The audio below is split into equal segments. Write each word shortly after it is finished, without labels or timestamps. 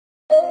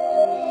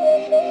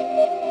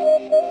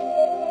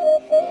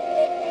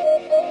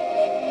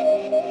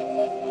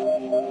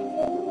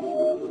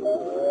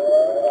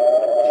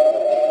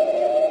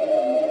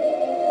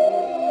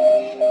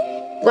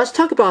let's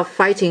talk about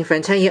fighting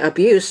fentanyl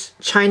abuse.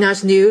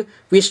 China's new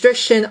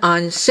restriction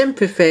on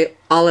supplementary.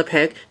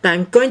 Now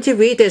I'm going to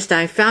read this.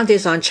 I found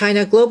this on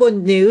China Global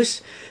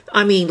News.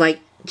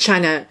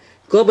 China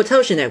Global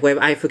Television Network.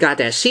 I forgot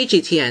that.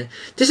 CGTN.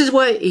 This is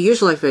what it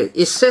usually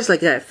it says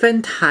like that.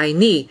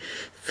 Fentanyl.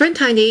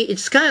 Fentanyl,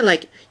 it's kind of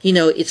like,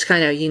 it's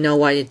kind of,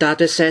 what the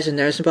doctor says and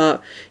nurse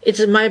about. It's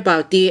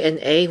about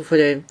DNA for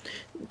the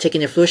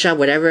taking the flu shot,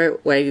 whatever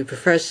you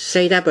prefer to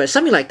say that, but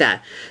something like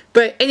that.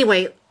 But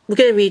anyway, we're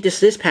going to read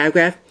this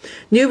paragraph.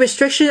 New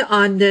restriction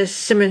on the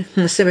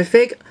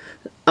specific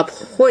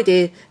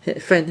opioid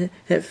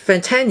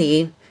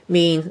fentanyl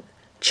mean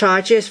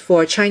charges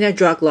for China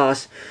drug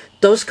laws.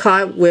 Those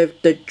caught with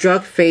the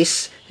drug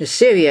face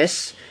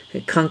serious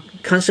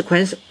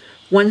consequence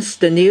once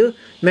the new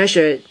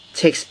measure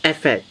takes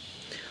effect.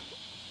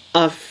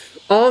 Of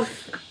all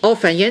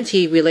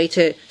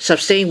fentanyl-related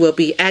substances will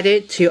be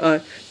added to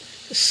a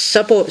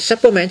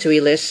supplementary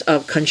list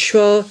of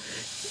controlled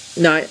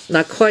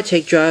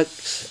narcotic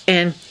drugs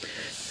and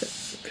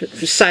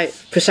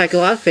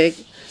psychotropic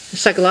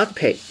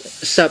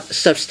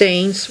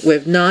substances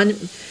with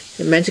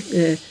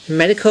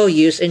non-medical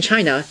use in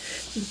China.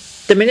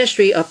 The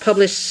Ministry of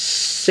Public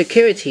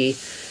Security,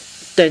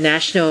 the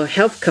National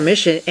Health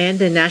Commission, and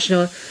the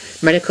National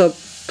Medical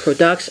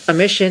Products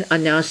Commission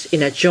announced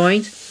in a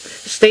joint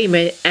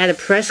statement at a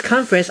press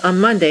conference on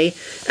Monday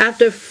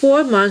after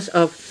 4 months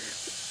of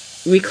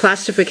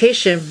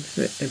reclassification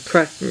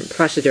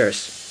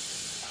procedures.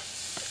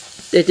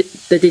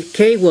 The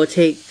decree will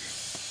take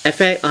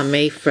effect on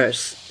May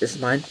 1st this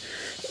month.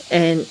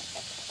 And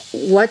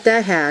what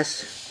that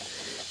has,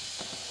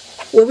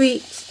 when we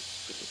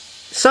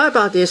saw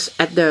about this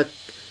at the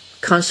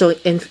Council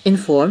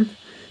Inform,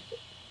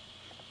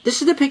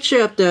 this is the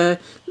picture of the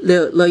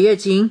Liu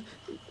Yejing,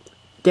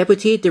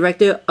 Deputy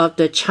Director of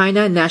the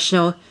China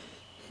National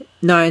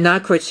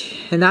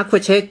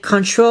Narcotic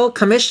Control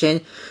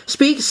Commission,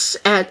 speaks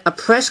at a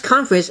press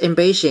conference in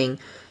Beijing.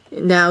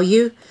 Now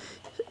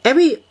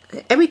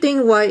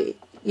everything what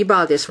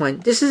about this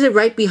one. This is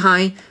right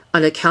behind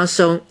on the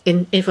Council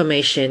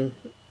informational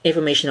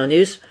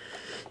news.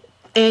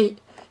 And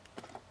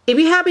if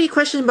you have any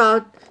questions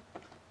about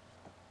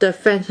the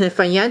fentanyl,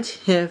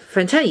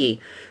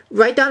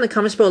 write down in the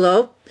comments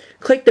below.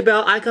 Click the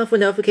bell icon for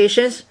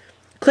notifications.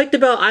 Click the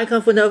bell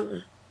icon for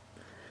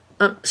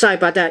sorry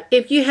about that.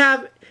 If you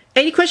have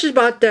any questions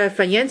about the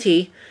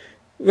fentanyl,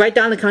 write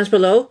down in the comments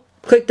below.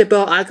 Click the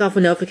bell icon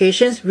for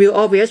notifications. Real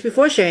obvious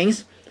before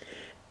sharings.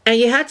 And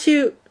you have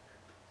to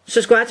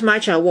subscribe to my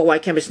channel,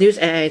 Worldwide Campus News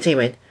and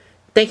Entertainment.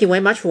 Thank you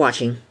very much for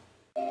watching.